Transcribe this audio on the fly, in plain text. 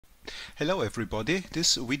Hello everybody,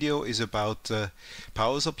 this video is about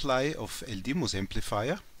power supply of LDMOS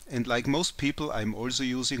amplifier, and like most people I'm also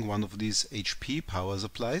using one of these HP power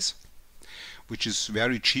supplies, which is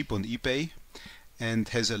very cheap on eBay and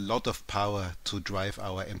has a lot of power to drive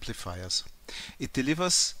our amplifiers. It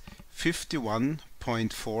delivers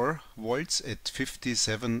 51.4 volts at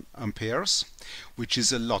 57 amperes, which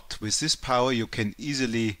is a lot. With this power you can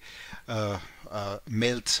easily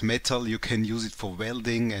melt metal, you can use it for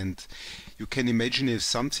welding, and you can imagine if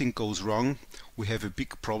something goes wrong, we have a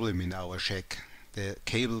big problem in our shack. The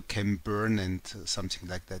cable can burn and something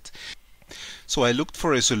like that. So I looked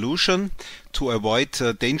for a solution to avoid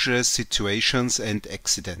dangerous situations and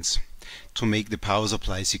accidents, to make the power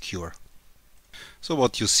supply secure. So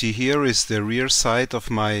what you see here is the rear side of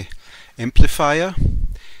my amplifier.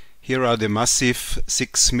 Here are the massive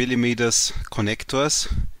 6mm connectors,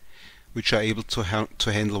 which are able to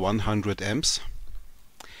handle 100 amps.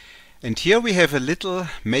 And here we have a little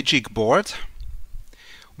magic board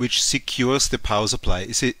which secures the power supply.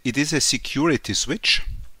 It is a security switch,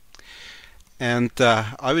 and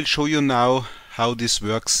I will show you now how this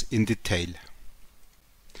works in detail.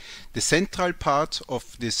 The central part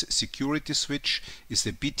of this security switch is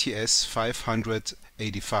the BTS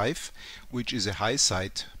 585, which is a high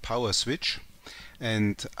side power switch.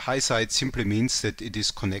 And high side simply means that it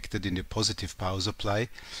is connected in the positive power supply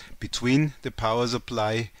between the power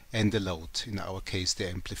supply and the load, in our case the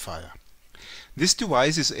amplifier. This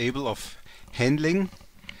device is able of handling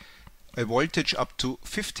a voltage up to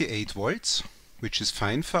 58 volts, which is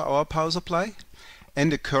fine for our power supply,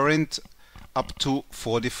 and a current up to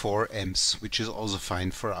 44 amps, which is also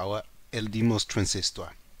fine for our LDMOS transistor.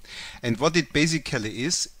 And what it basically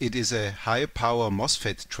is, it is a high power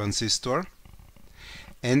MOSFET transistor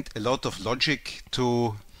and a lot of logic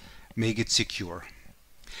to make it secure.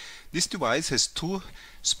 This device has two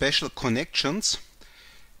special connections.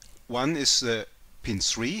 One is pin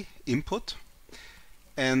 3 input,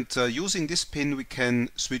 and using this pin we can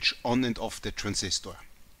switch on and off the transistor.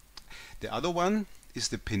 The other one is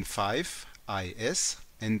the pin 5 IS,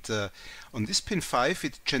 and on this pin 5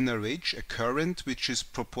 it generates a current which is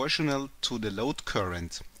proportional to the load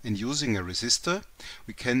current, and using a resistor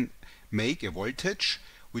we can make a voltage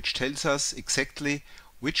which tells us exactly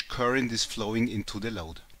which current is flowing into the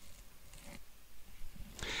load.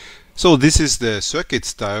 So this is the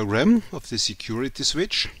circuit diagram of the security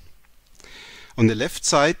switch. On the left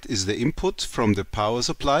side is the input from the power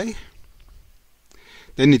supply.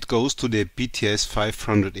 Then it goes to the BTS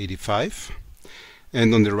 585,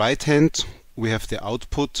 and on the right hand we have the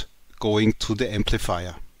output going to the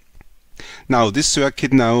amplifier. Now this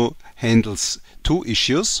circuit now handles two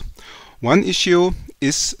issues. One issue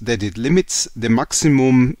is that it limits the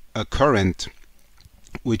maximum current,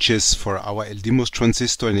 which is for our LDMOS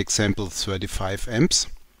transistor in example 35 amps.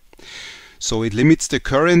 So it limits the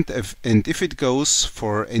current, and if it goes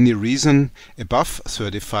for any reason above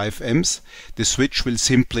 35 amps, the switch will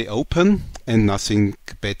simply open and nothing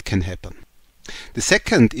bad can happen. The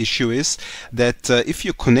second issue is that if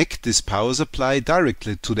you connect this power supply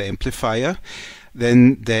directly to the amplifier,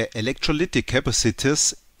 then the electrolytic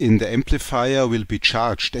capacitors in the amplifier will be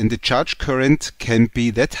charged, and the charge current can be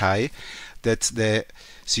that high that the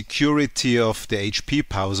security of the HP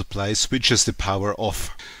power supply switches the power off.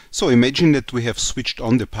 So imagine that we have switched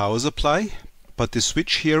on the power supply, but the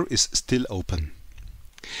switch here is still open.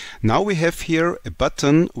 Now we have here a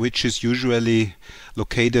button which is usually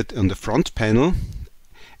located on the front panel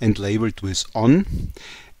and labeled with on,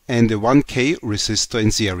 and a 1K resistor in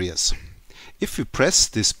series. If we press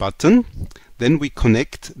this button, then we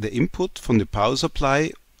connect the input from the power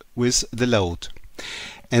supply with the load.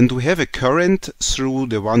 And we have a current through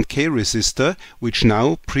the 1K resistor, which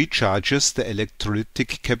now pre-charges the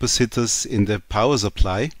electrolytic capacitors in the power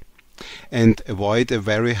supply and avoid a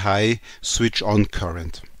very high switch-on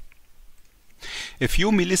current. A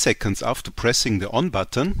few milliseconds after pressing the on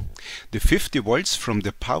button, the 50 volts from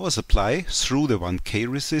the power supply through the 1K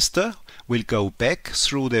resistor will go back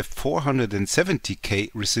through the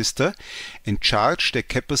 470K resistor and charge the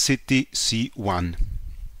capacity C1.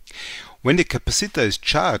 When the capacitor is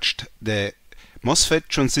charged, the MOSFET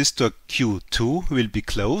transistor Q2 will be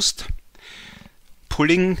closed,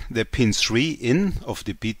 pulling the pin 3 in of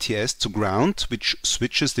the BTS to ground, which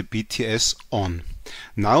switches the BTS on.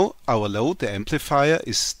 Now our load, the amplifier,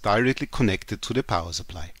 is directly connected to the power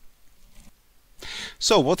supply.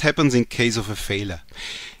 So what happens in case of a failure?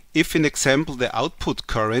 If in example the output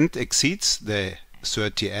current exceeds the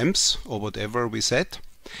 30 amps or whatever we set,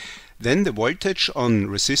 then the voltage on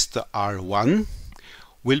resistor R1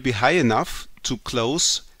 will be high enough to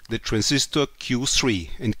close the transistor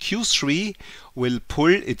Q3, and Q3 will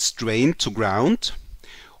pull its drain to ground,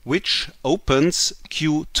 which opens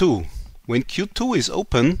Q2. When Q2 is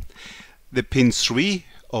open, the pin 3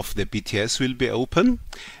 of the BTS will be open,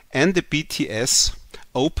 and the BTS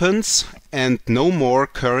opens and no more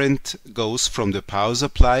current goes from the power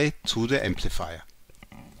supply to the amplifier.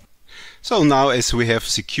 So now, as we have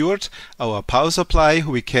secured our power supply,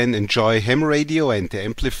 we can enjoy ham radio and the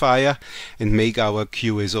amplifier and make our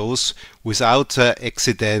QSOs without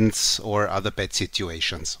accidents or other bad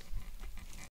situations.